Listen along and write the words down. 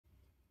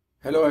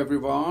Hello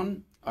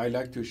everyone, I'd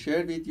like to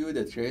share with you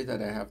the trade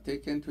that I have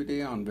taken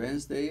today on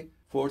Wednesday,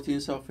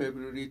 14th of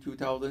February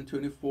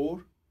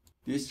 2024.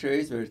 These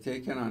trades were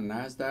taken on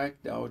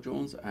Nasdaq, Dow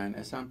Jones and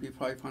S&P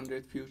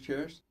 500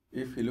 futures.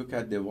 If we look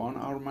at the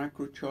 1-hour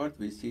macro chart,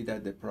 we see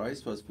that the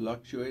price was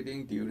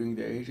fluctuating during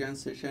the Asian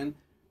session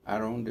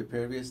around the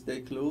previous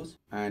day close,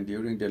 and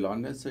during the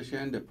London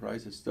session the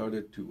price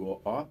started to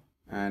go up.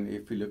 And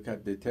if we look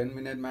at the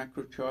 10-minute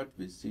macro chart,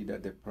 we see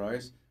that the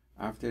price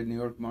after New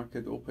York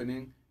market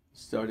opening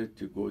started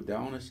to go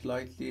down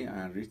slightly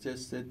and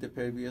retested the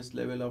previous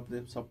level of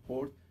the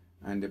support,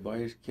 and the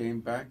buyers came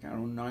back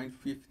around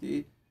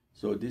 950.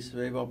 So this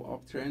wave of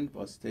uptrend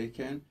was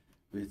taken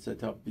with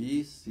setup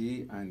B,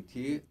 C and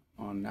T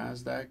on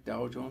Nasdaq,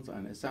 Dow Jones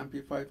and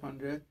S&P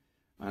 500,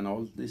 and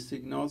all these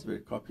signals were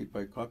copied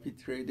by copy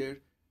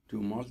trader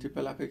to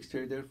multiple Apex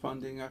Trader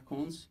funding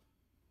accounts.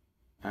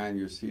 And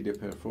you see the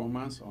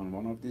performance on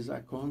one of these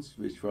accounts,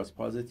 which was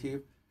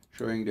positive,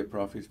 showing the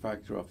profit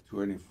factor of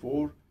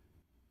 24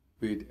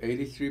 with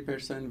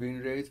 83%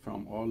 win rate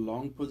from all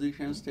long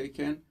positions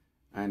taken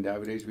and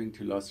average win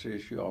to loss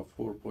ratio of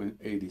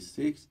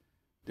 4.86.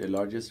 The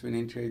largest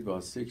winning trade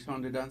was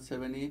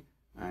 670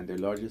 and the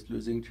largest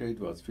losing trade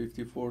was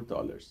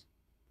 $54.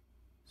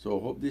 So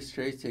hope this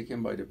trade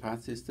taken by the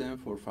PAAT system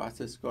for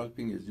fast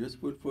scalping is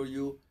useful for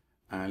you,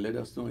 and let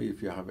us know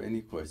if you have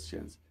any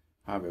questions.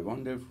 Have a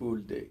wonderful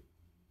day.